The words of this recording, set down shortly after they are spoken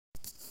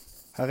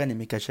הריני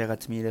מקשר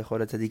עצמי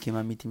לכל הצדיקים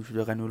האמיתים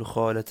שדרנו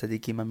לכל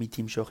הצדיקים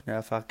האמיתים שוכני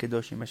עפר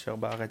קדושים אשר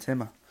בארץ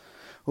המה.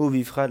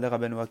 ובבחד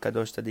לרבנו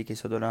הקדוש צדיק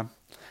יסוד עולם.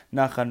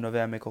 נחל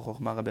נובע מקור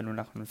חוכמה רבנו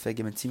נחמן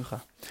פגם את שמחה.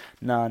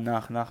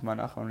 נחמן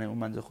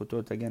נאומן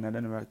זכותו תגן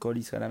עלינו ועל כל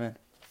ישראל אמן.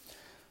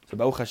 So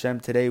Baruch Hashem,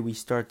 today we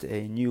start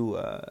a new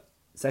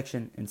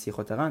section in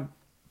Sichot Haran,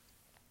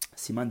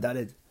 Siman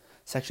Daled,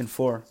 section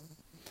 4.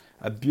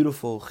 A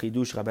beautiful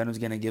chidush Rabeinu is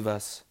going to give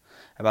us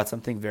about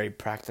something very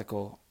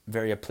practical,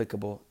 very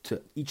applicable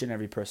to each and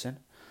every person.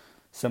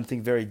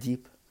 Something very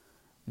deep,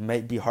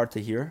 might be hard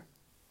to hear,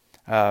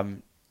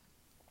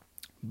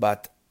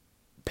 but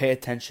pay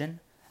attention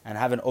and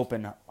have an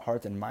open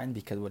heart and mind,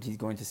 because what he's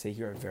going to say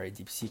here are very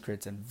deep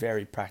secrets and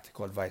very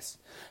practical advice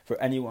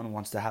for anyone who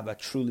wants to have a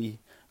truly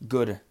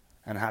good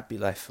and happy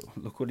life.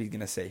 Look what he's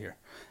going to say here.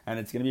 And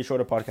it's going to be a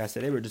shorter podcast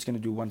today. We're just going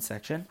to do one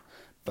section,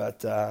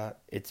 but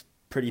it's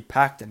pretty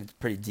packed and it's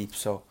pretty deep,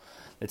 so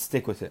let's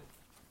stick with it.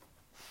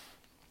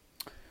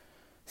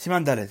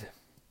 סימן ד'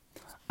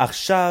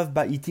 עכשיו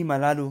בעיתים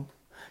הללו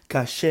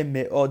קשה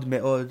מאוד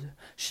מאוד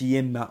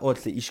שיהיה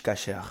מעות לאיש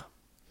קשח.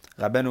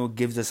 Rabeinu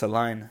gives us a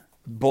line,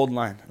 bold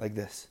line like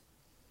this.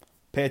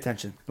 Pay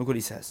attention. Look what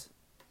he says.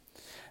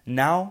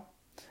 Now,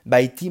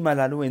 בעיתים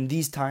הללו, in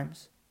these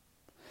times,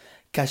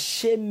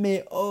 קשה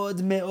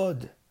מאוד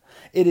מאוד.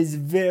 It is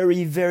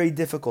very, very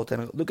difficult.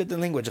 And look at the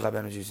language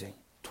Rabeinu is using.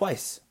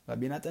 Twice.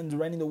 Rabbi Natan is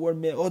writing the word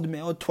מאוד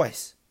מאוד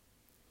twice.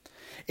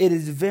 It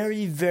is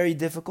very, very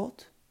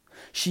difficult.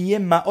 שיהיה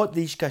מעות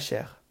לאיש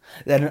קשר.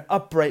 That an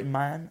upright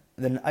man,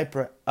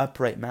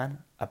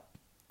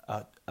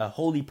 a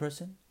holy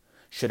person,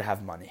 should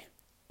have money.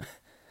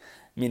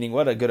 Meaning,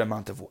 what a good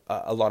amount of,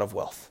 a lot of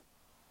wealth.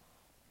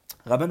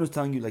 Rabeinu is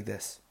telling you like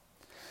this.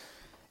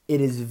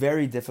 It is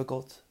very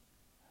difficult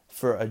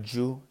for a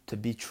Jew to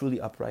be truly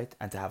upright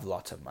and to have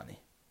lots of money.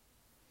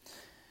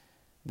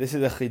 This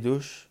is a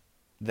chidush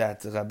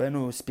that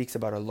Rabeinu speaks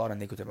about a lot in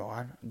Likutei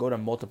Moharan. Go to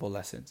multiple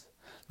lessons.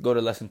 Go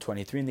to lesson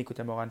 23 in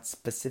Likutei Moharan,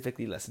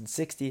 specifically lesson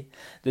 60.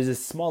 There's a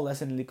small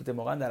lesson in Likutei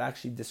Moharan that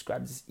actually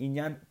describes this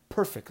inyan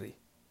perfectly.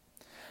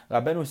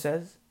 Rabeinu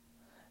says,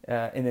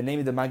 in the name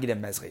of the Maggid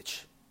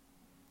Mezrich.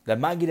 The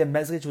Maggid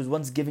Mezrich was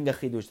once giving a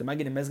chidush. The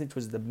Maggid Mezrich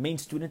was the main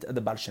student of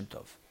the Baal Shem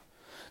Tov.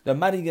 The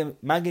Maggid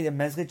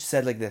Mezrich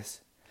said like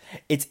this.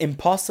 It's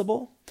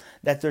impossible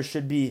that there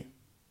should be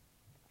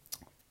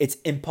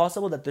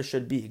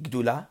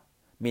Gdula,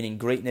 meaning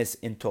greatness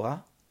in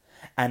Torah,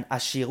 and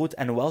Ashirut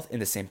and wealth in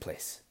the same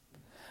place.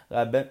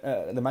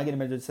 The Maggid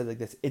Mezrich says like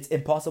this. It's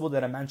impossible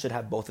that a man should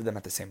have both of them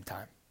at the same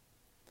time.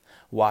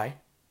 Why?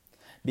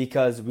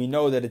 Because we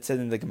know that it says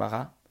in the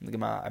Gemara,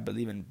 I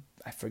believe in,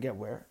 I forget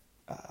where,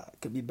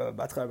 it could be Baba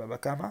Batra or Baba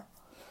Kama,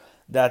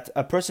 that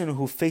a person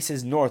who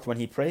faces north when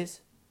he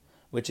prays,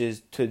 which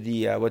is to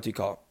the,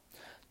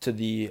 to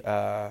the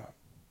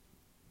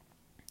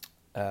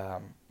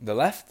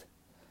left,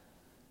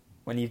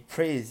 when he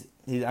prays,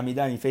 his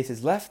Amidah, he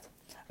faces left,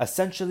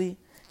 essentially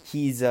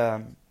he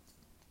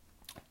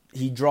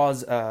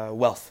draws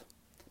wealth,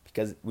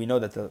 because we know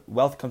that the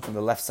wealth comes from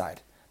the left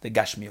side, the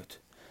Gashmiut.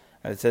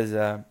 And it says,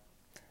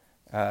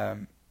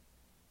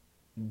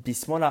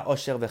 Bismola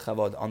osher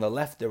vechavod. On the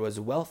left there was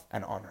wealth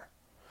and honor.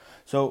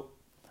 So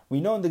we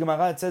know in the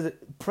Gemara it says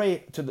pray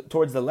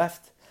towards the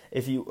left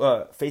if you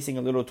facing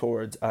a little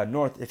towards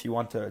north if you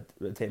want to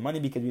retain money,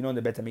 because we know in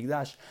the Bet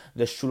HaMikdash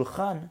the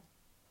shulchan,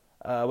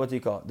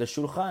 the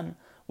shulchan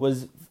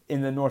was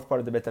in the north part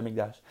of the Bet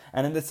HaMikdash,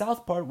 and in the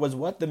south part was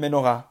what? The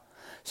menorah.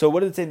 So what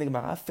did it say in the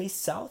Gemara? Face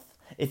south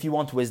if you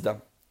want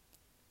wisdom,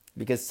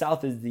 because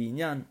south is the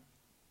inyan,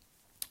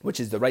 which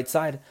is the right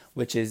side,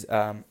 which is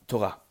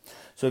Torah.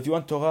 So if you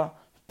want Torah,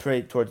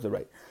 pray towards the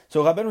right.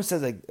 So Rabeinu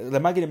says like, the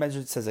Maggid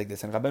Mezrich says like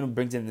this, and Rabeinu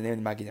brings in the name of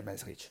the Maggid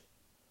Mezrich.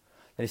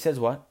 And he says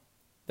what?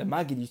 The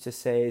Maggid used to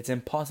say it's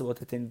impossible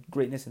to attain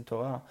greatness in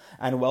Torah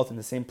and wealth in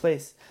the same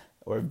place,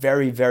 or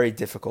very, very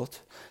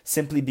difficult,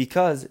 simply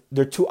because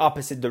they're two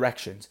opposite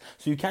directions.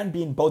 So you can't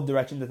be in both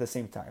directions at the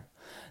same time.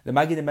 The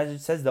Maggid Mezrich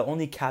says the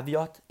only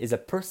caveat is a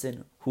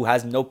person who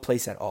has no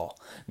place at all,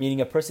 meaning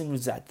a person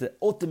who's at the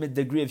ultimate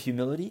degree of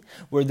humility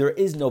where there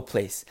is no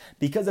place.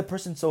 Because a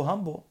person's so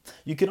humble,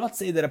 you cannot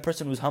say that a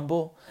person who's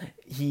humble,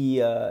 he's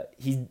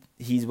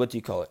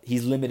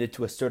limited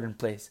to a certain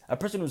place. A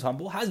person who's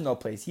humble has no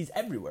place. He's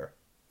everywhere.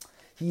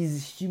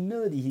 He's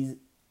humility. He's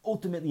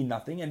ultimately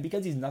nothing, and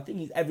because he's nothing,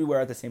 he's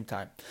everywhere at the same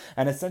time.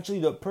 And essentially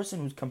the person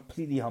who's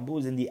completely humble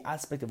is in the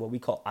aspect of what we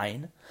call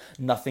ayn,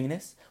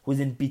 nothingness, who's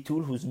in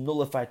bitul, who's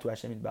nullified to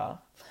Hashem Yitbarach,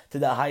 to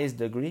the highest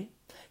degree,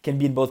 can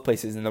be in both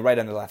places, in the right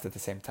and the left at the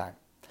same time.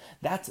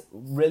 That's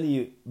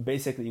really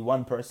basically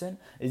one person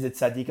is a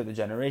tzaddik of the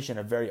generation,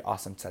 a very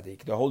awesome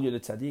tzaddik. The holier the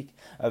tzaddik,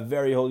 a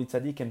very holy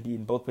tzaddik, can be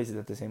in both places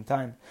at the same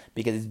time,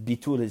 because his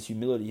bitul, his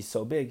humility is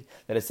so big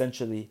that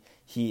essentially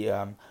he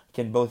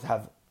can both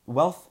have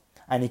wealth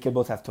and he could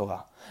both have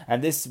Torah.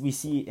 And this we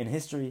see in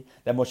history,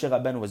 that Moshe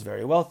Rabbeinu was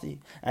very wealthy,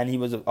 and he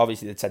was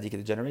obviously the tzaddik of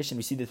the generation.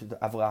 We see this with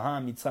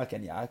Avraham, Yitzchak,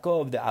 and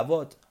Yaakov, the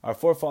Avot, our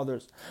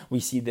forefathers. We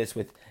see this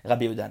with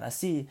Rabbi Yehuda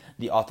Nasi,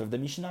 the author of the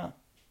Mishnah.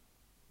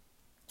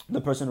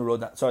 the person who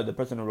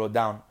wrote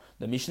down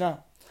the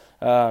Mishnah,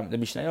 the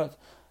Mishnayot.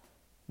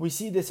 We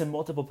see this in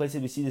multiple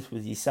places. We see this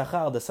with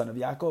Yisachar, the son of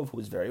Yaakov, who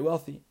was very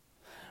wealthy.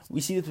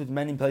 We see this with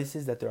many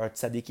places that there are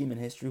tzaddikim in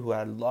history who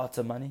had lots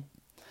of money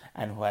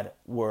and who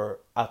were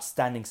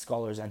outstanding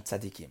scholars and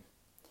tzaddikim.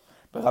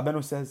 But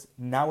Rabeinu says,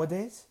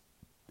 nowadays,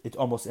 it's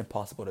almost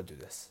impossible to do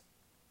this.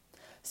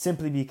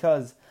 Simply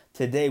because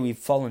today we've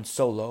fallen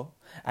so low,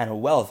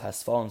 and wealth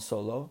has fallen so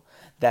low,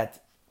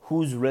 that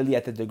who's really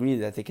at the degree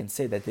that they can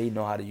say that they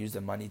know how to use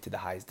the money to the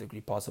highest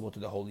degree possible, to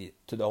the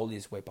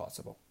holiest way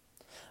possible.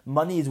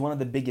 Money is one of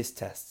the biggest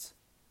tests.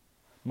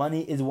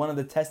 Money is one of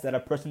the tests that a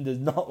person does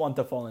not want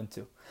to fall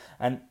into.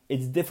 And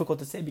it's difficult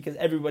to say because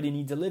everybody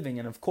needs a living.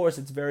 And of course,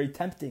 it's very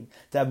tempting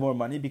to have more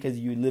money because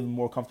you live a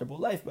more comfortable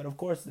life. But of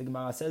course, the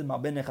Gemara says,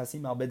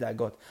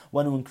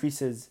 one who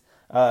increases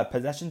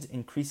possessions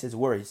increases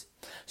worries.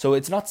 So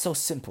it's not so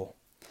simple.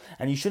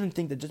 And you shouldn't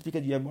think that just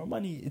because you have more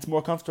money, it's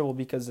more comfortable,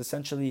 because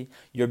essentially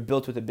you're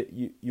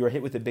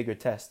hit with a bigger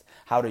test.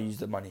 How to use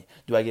the money?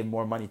 Do I give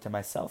more money to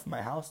myself,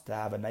 my house, to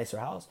have a nicer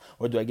house,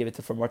 or do I give it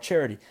for more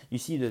charity? You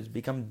see, there's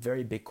become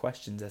very big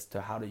questions as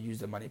to how to use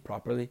the money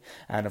properly.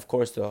 And of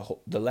course, the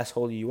less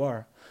holy you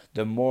are,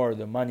 the more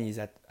the money is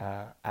at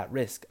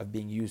risk of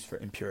being used for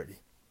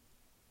impurity.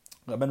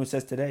 Rabeinu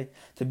says today,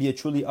 to be a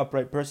truly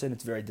upright person,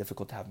 it's very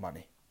difficult to have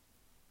money.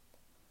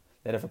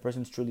 That if a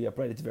person's truly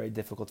upright, it's very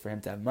difficult for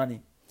him to have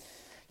money.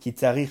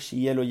 Because a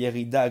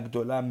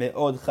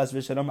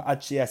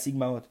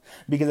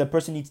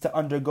person needs to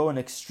undergo an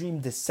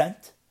extreme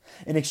descent,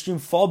 an extreme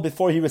fall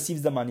before he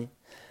receives the money.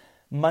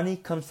 Money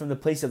comes from the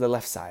place of the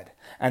left side,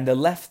 and the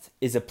left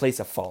is a place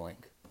of falling.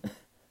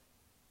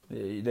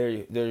 There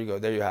you go.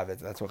 There you have it.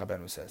 That's what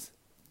Rabeinu says.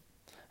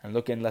 And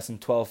look in lesson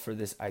 12 for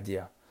this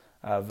idea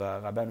of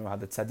Rabeinu, how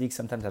the tzaddik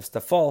sometimes has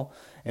to fall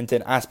into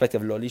an aspect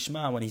of lo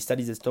lishma. When he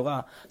studies his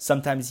Torah,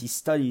 sometimes he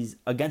studies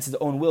against his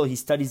own will. He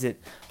studies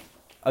it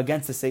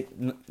against the sake,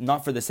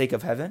 not for the sake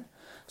of heaven,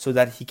 so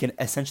that he can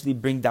essentially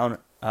bring down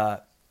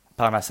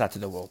parnasah to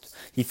the world.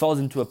 He falls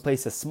into a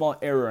small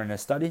error in a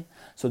study,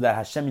 so that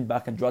Hashem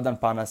Yitbarach can draw down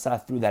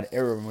parnasah through that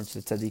error in which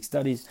the tzaddik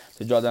studies,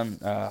 to draw down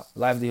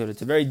livelihood.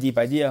 It's a very deep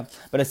idea,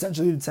 but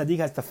essentially the tzaddik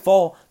has to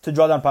fall to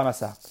draw down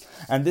parnasah.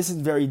 And this is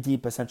very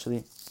deep,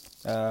 essentially.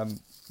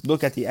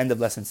 Look at the end of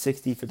lesson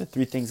 60 for the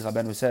three things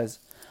Rabeinu says,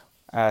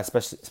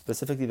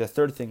 specifically the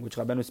third thing, which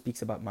Rabeinu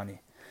speaks about money.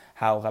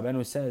 How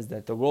Rabeinu says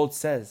that the world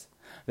says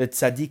that the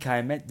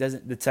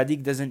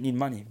tzaddik doesn't need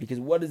money, because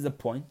what is the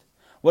point?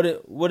 What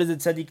does the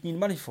tzaddik need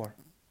money for?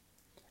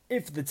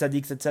 If the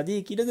tzaddik's a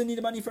tzaddik, he doesn't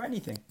need money for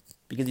anything,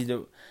 because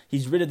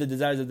he's rid of the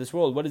desires of this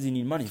world. What does he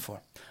need money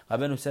for?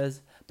 Rabeinu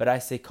says, but I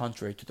say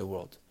contrary to the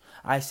world.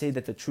 I say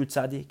that the true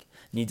tzaddik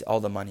needs all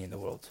the money in the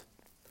world.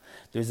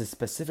 There's a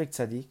specific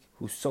tzaddik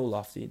who's so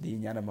lofty, the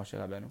inyan of Moshe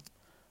Rabeinu. We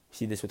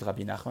see this with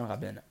Rebbe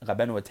Nachman.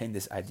 Rabeinu attained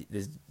this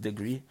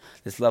degree,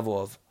 this level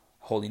of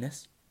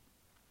holiness,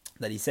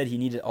 that he said he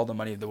needed all the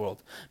money of the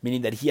world,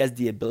 meaning that he has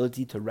the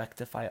ability to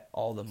rectify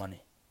all the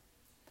money,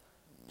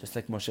 just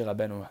like Moshe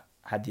Rabeinu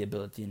had the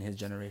ability in his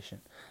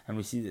generation. And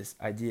we see this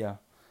idea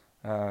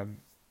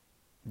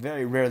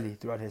very rarely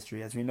throughout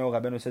history. As we know,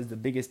 Rabeinu says the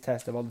biggest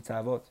test of all the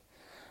ta'avot,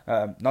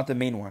 not the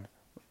main one,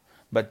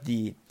 but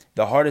the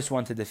hardest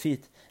one to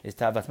defeat is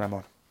ta'avat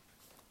mamon.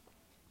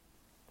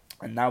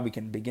 And now we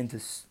can begin to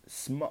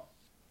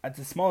at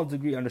a small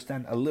degree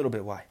understand a little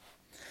bit why.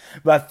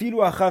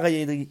 ואפילו אחר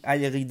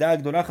הירידה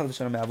הגדולה חס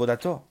ושלום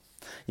מעבודתו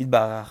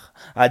יתברך,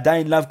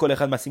 עדיין לאו כל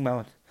אחד משיג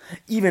מאוד.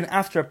 Even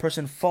after a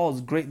person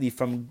falls greatly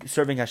from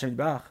serving Hashem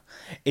Yitbarach,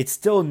 it's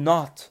still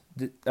not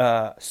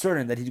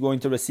certain that he's going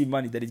to receive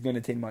money, that he's going to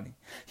attain money.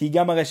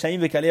 Because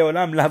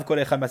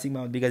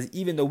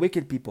even the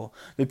wicked people,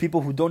 the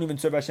people who don't even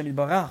serve Hashem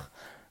Yitbarach,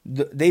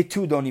 they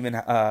too don't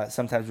even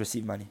sometimes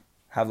receive money,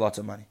 have lots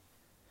of money.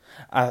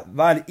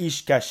 But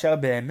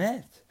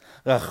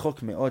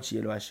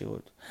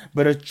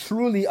a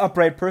truly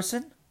upright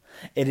person,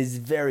 he's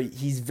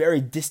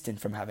very distant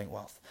from having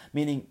wealth.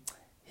 Meaning,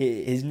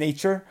 his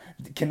nature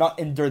cannot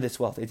endure this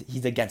wealth.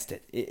 He's against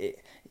it.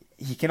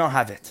 He cannot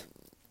have it.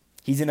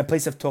 He's in a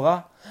place of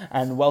Torah,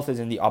 and wealth is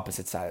in the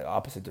opposite side,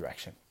 opposite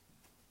direction.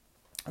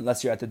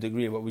 Unless you're at the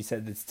degree of what we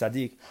said, it's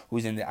tzaddik,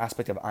 who's in the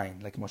aspect of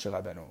ayin, like Moshe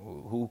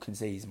Rabeinu. Who can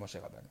say he's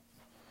Moshe Rabeinu?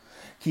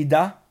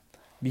 Hida,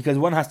 because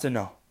one has to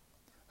know.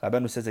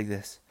 Rabeinu says like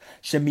this: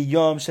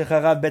 Shemiyom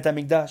shecharav bet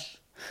hamikdash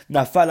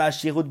nafal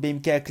ha'ashirut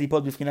beimkei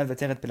haklipot b'fchinat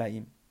vateret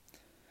pelaim.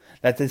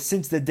 That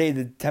since the day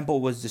the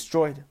temple was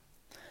destroyed,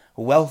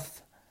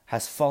 wealth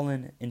has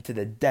fallen into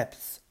the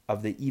depths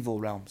of the evil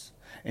realms,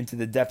 into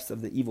the depths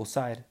of the evil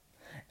side.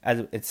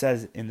 As it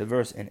says in the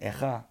verse in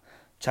Echa,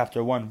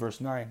 chapter 1,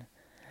 verse 9,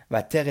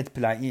 Vateret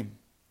Pelaim,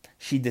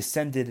 she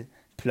descended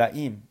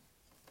Pelaim,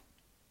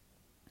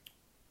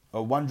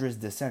 a wondrous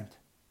descent,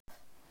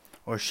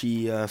 or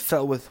she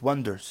fell with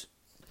wonders.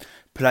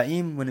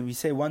 Pelaim, when we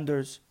say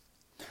wonders,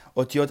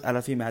 Otiot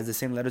Alafim has the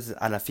same letters as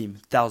Alafim,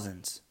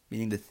 thousands,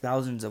 meaning the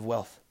thousands of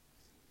wealth.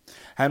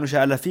 Meaning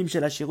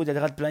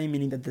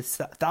that the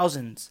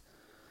thousands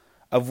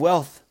of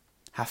wealth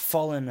have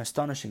fallen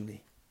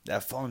astonishingly. that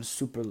have fallen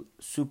super,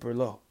 super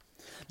low.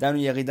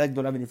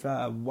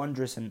 A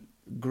wondrous and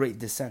great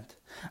descent.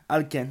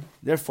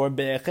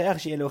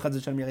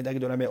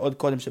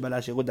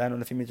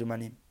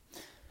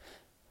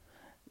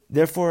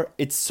 Therefore,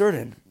 it's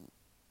certain,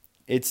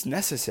 it's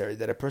necessary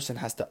that a person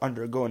has to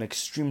undergo an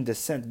extreme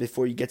descent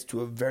before he gets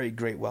to a very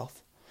great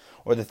wealth,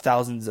 or the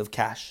thousands of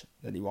cash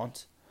that he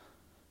wants.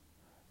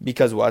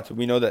 Because what?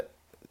 We know that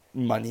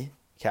money,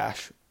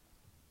 cash,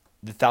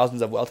 the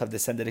thousands of wealth have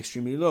descended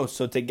extremely low.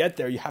 So to get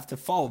there, you have to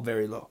fall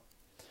very low.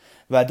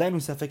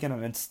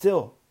 And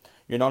still,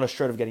 you're not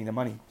assured of getting the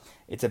money.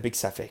 It's a big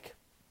safek.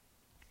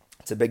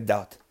 It's a big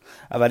doubt.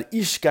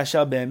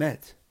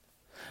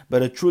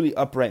 But a truly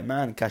upright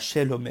man,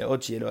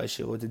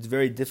 it's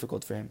very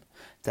difficult for him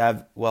to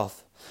have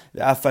wealth.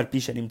 And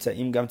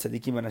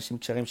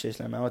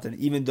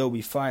even though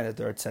we find that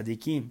there are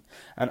tzaddikim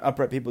and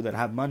upright people that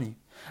have money,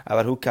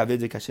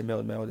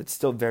 it's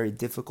still very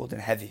difficult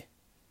and heavy.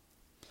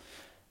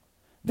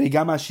 And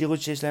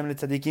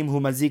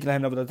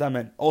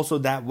also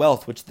that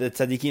wealth which the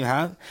tzaddikim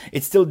have,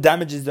 it still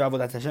damages their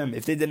avodat Hashem.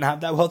 If they didn't have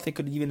that wealth, they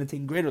could even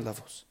attain greater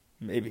levels.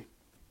 Maybe.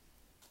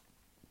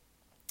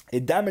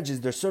 It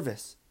damages their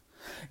service.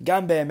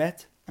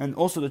 And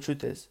also the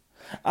truth is,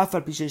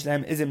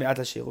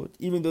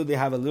 even though they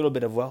have a little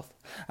bit of wealth,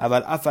 they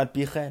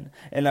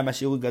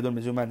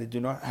do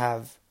not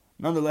have,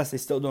 nonetheless, they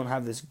still don't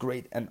have this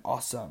great and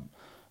awesome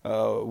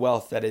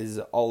wealth that is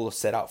all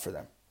set out for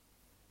them.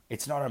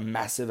 It's not a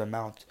massive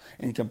amount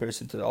in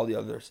comparison to all the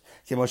others.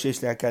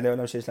 Just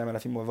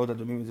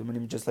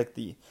like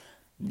the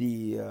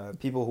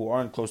people who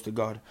aren't close to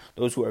God,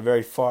 those who are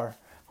very far,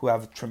 who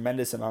have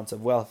tremendous amounts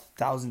of wealth,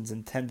 thousands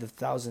and tens of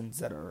thousands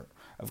that are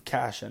of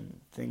cash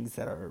and things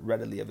that are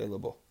readily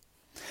available.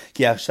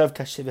 Because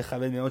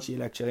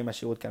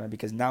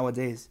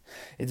nowadays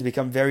it's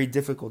become very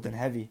difficult and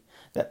heavy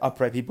that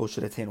upright people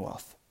should attain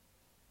wealth.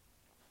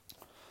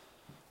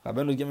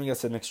 Rabeinu is giving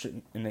us an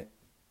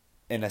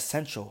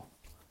essential,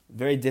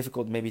 very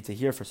difficult maybe to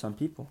hear for some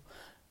people,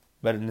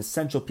 but an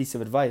essential piece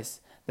of advice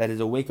that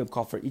is a wake-up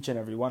call for each and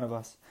every one of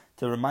us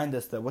to remind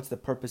us that what's the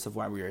purpose of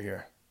why we are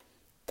here?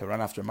 To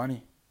run after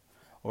money?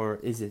 Or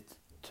is it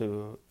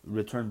to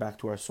return back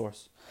to our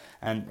source?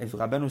 And if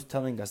Rabeinu is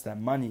telling us that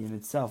money in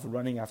itself,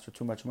 running after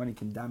too much money,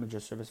 can damage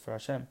our service for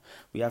Hashem,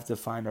 we have to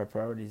find our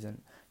priorities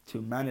and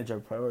to manage our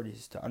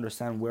priorities, to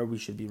understand where we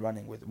should be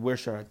running with, where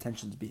should our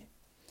attentions be.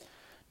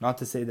 Not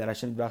to say that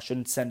Hashem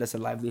shouldn't send us a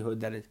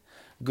livelihood that is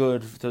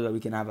good so that we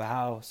can have a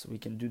house, we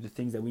can do the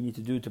things that we need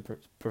to do to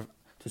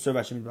serve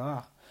Hashem,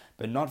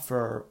 but not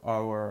for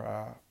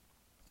our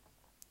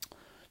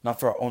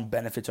own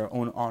benefits, our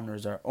own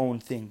honors, our own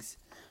things,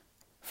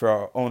 for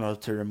our own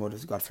ulterior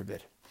motives, God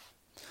forbid.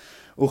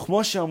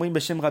 Before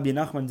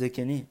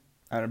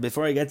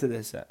I get to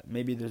this,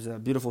 maybe there's a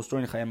beautiful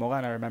story in Likutei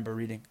Moharan I remember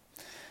reading,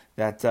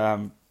 that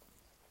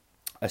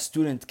a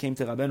student came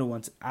to Rabeinu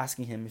once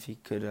asking him if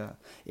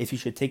he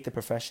should take the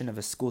profession of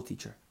a school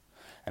teacher.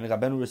 And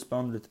Rabeinu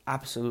responded,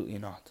 absolutely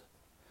not.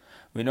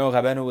 We know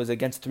Rabeinu was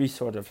against three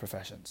sort of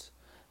professions.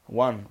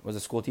 One was a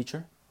school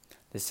teacher.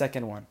 The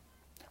second one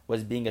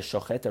was being a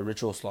shochet, a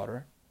ritual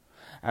slaughterer.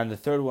 And the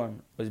third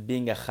one was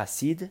being a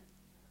chassid,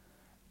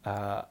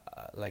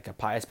 like a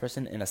pious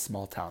person in a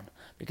small town,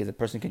 because a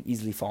person can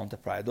easily fall into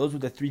pride. Those were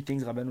the three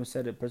things Rabeinu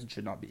said a person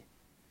should not be.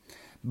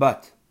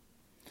 But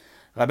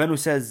Rabeinu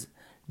says,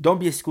 don't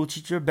be a school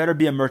teacher, better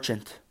be a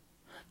merchant.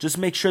 Just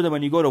make sure that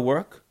when you go to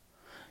work,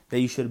 that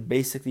you should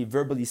basically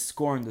verbally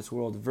scorn this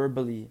world,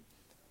 verbally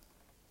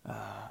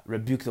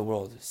rebuke the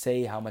world,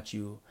 say how much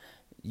you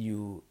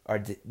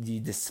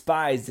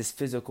despise this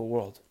physical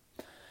world.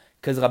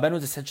 Because Rabeinu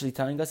is essentially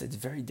telling us it's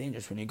very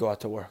dangerous when you go out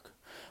to work.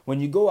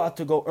 When you go out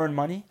to go earn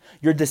money,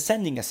 you're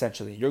descending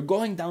essentially. You're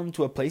going down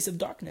to a place of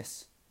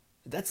darkness.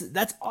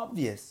 That's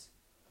obvious.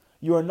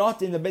 You are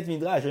not in the Beit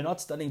Midrash. You're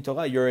not studying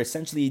Torah. You're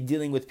essentially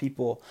dealing with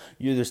people.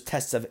 There's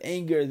tests of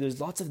anger.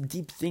 There's lots of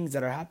deep things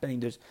that are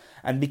happening.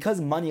 And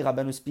because money,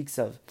 Rabeinu speaks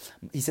of,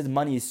 he says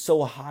money is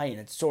so high in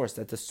its source,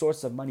 that the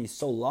source of money is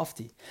so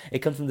lofty. It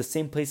comes from the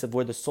same place of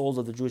where the souls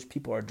of the Jewish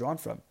people are drawn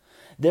from.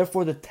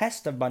 Therefore, the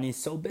test of money is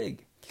so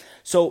big.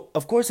 So,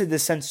 of course, it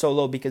descends so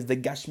low because the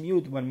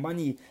gashmiut, when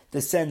money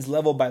descends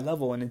level by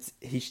level, and it's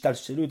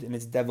hishtalshelut, and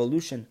it's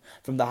devolution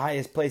from the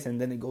highest place,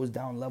 and then it goes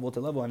down level to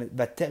level, and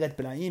vateret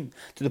pelaim,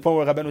 to the point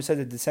where Rabeinu says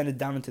it descended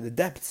down into the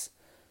depths,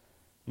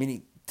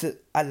 meaning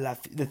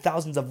the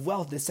thousands of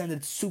wealth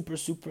descended super,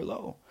 super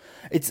low.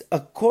 It's a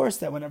course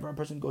that whenever a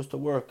person goes to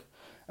work,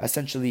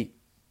 essentially,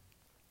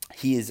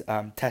 he is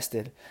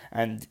tested,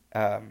 and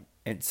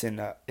it's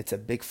a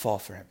big fall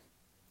for him.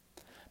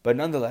 But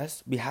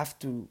nonetheless, we have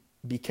to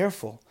be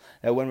careful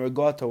that when we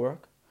go out to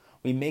work,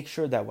 we make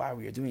sure that while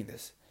we are doing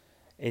this,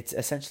 it's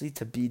essentially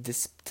to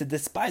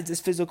despise this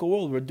physical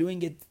world. We're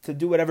doing it to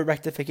do whatever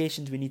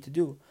rectifications we need to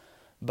do,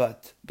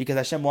 but because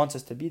Hashem wants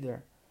us to be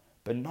there,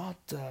 but not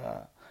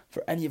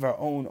for any of our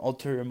own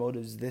ulterior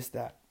motives, this,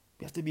 that.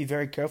 We have to be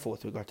very careful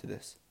with regard to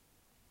this.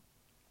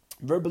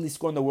 Verbally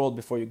scorn the world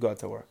before you go out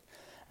to work.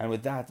 And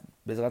with that,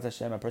 Bezrat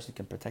Hashem, a person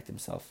can protect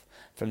himself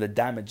from the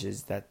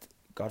damages that,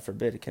 God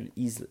forbid,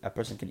 a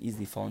person can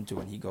easily fall into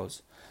when he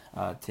goes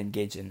to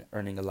engage in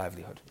earning a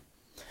livelihood.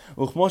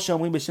 And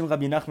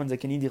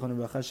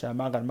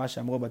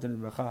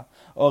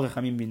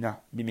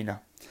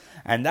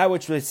that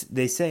which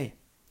they say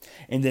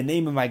in the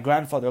name of my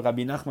grandfather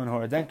Rebbe Nachman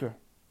Horodenker,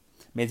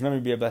 may his memory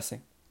be a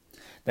blessing,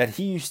 that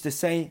he used to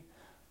say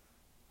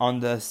on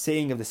the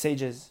saying of the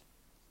sages,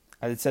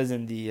 as it says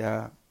in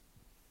the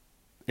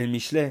in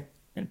Mishle,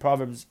 in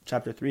Proverbs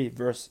chapter 3,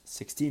 verse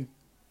 16,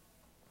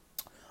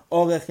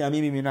 Orech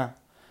yamim yamina,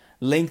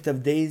 length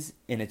of days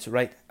in its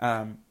right,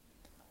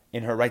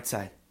 in her right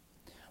side.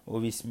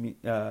 And we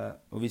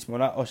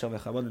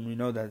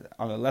know that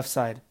on the left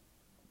side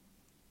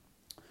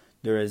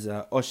there is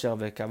osher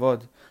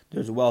vekavod,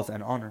 there's wealth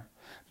and honor.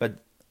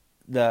 But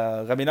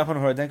the Rabbi Nachman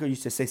Horodenker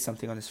used to say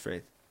something on this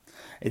phrase.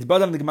 It's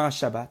Badam the Gemara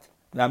Shabbat.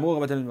 The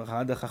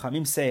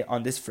Chachamim say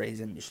on this phrase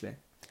in Mishle,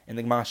 in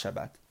the Gemara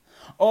Shabbat,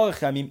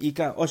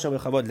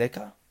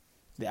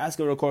 they ask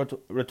a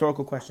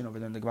rhetorical question over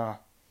there in the Gemara,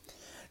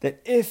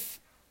 that if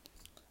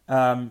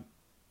on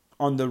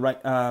the right,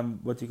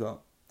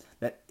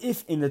 that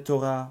if in the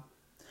Torah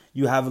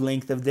you have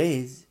length of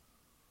days,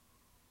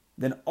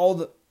 then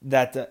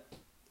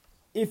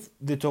if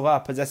the Torah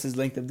possesses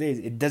length of days,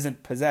 it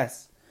doesn't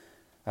possess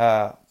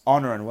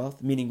honor and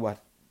wealth. Meaning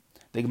what?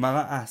 The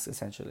Gemara asks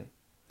essentially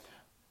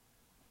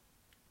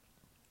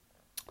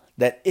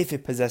that if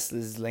it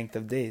possesses length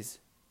of days,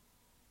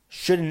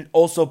 shouldn't it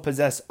also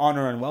possess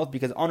honor and wealth?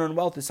 Because honor and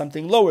wealth is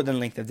something lower than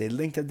length of days.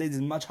 Length of days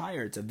is much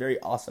higher. It's a very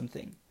awesome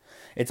thing.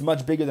 It's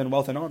much bigger than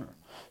wealth and honor.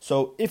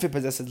 So if it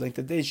possesses length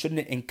of days,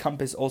 shouldn't it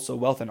encompass also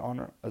wealth and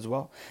honor as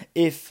well?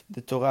 If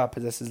the Torah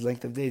possesses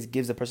length of days,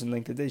 gives a person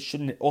length of days,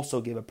 shouldn't it also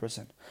give a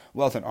person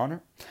wealth and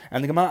honor?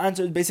 And the Gemara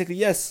answers basically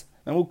yes.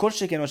 All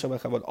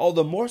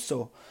the more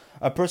so,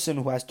 a person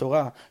who has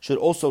Torah should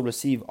also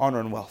receive honor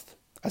and wealth,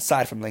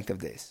 aside from length of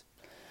days.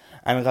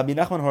 And Rabbi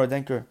Nachman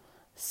Horodenker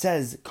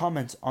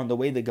comments on the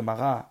way the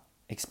Gemara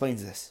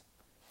explains this.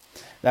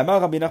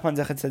 Rabbi Nachman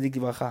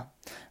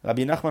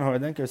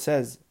Horodenker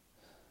says,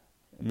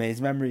 may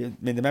the memory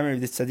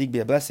of this tzaddik be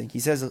a blessing. He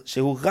says,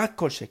 Shehu rak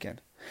kol sheken,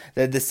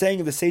 that the saying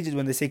of the sages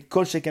when they say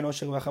kol sheken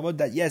osher v'chavod,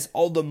 that yes,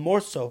 all the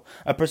more so,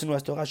 a person who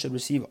has Torah should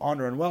receive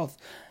honor and wealth.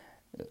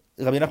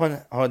 Rabbi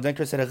Nachman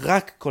Horodenker said,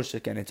 rak kol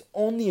sheken, it's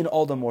only in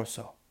all the more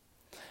so.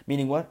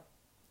 Meaning what?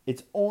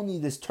 It's only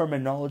this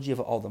terminology of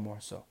all the more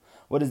so.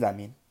 What does that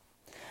mean?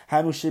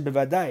 Hanu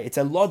shebevadai, it's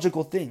a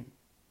logical thing.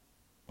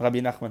 Rabbi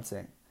Nachman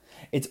saying,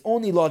 it's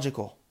only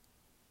logical.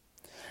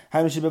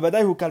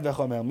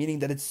 Meaning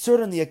that it's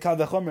certainly a kal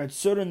v'chomer. It's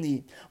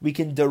certainly we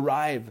can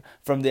derive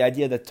from the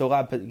idea that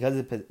Torah,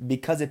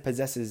 because it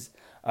possesses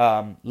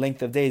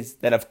length of days,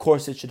 that of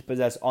course it should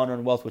possess honor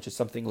and wealth, which is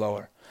something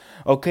lower.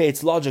 Okay,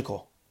 it's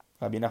logical.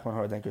 Rabbi Nachman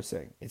Horodenker is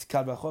saying it's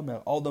kal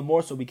v'chomer. All the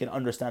more so we can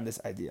understand this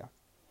idea.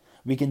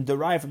 We can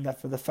derive from that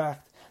for the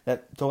fact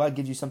that Torah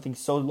gives you something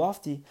so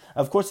lofty.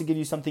 Of course, it gives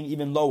you something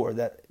even lower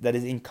that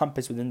is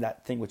encompassed within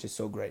that thing which is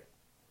so great.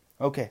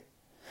 Okay.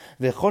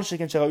 All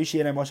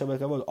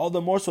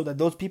the more so that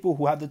those people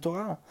who have the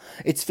Torah,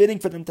 it's fitting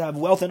for them to have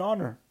wealth and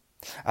honor.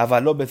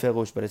 But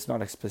it's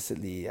not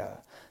explicitly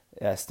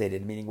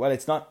stated. Meaning what?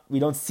 It's not. We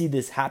don't see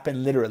this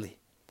happen literally.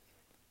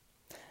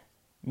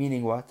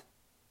 Meaning what?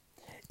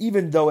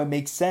 Even though it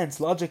makes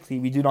sense logically,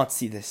 we do not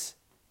see this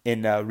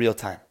in real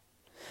time.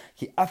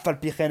 Because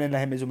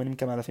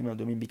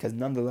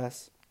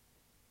nonetheless,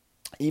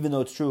 even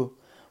though it's true,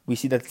 we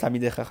see that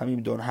Talmidei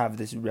Chachamim don't have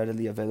this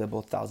readily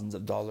available thousands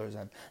of dollars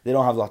and they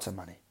don't have lots of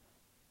money.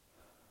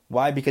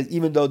 Why? Because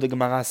even though the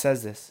Gemara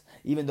says this,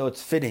 even though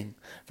it's fitting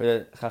for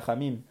the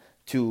Chachamim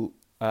to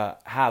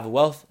have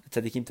wealth,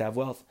 the Tzaddikim to have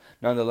wealth,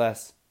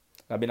 nonetheless,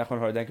 Rabbi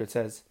Nachman Horodenker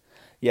says,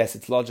 yes,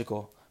 it's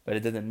logical, but it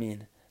doesn't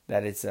mean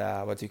that it's,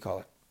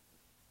 that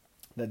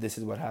this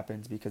is what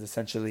happens, because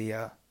essentially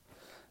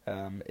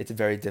it's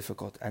very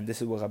difficult. And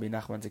this is what Rabbi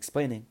Nachman's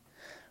explaining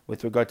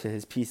with regard to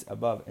his piece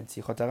above in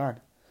Sichot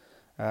Haran.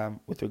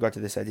 With regard to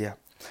this idea.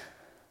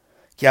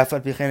 As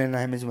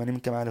Rabeinu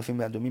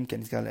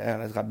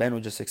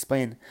just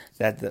explained,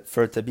 that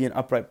for it to be an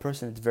upright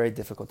person, it's very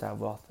difficult to have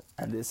wealth.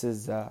 And this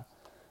is,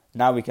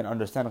 now we can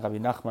understand Rabbi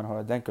Nachman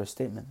Horodenker's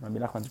statement, Rabbi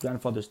Nachman's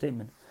grandfather's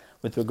statement,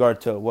 with regard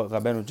to what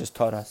Rabeinu just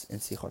taught us in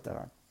Sichot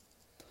Haran.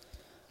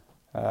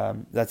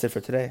 That's it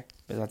for today.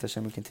 Bezrat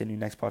Hashem, we continue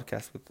next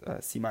podcast with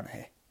Siman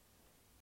He.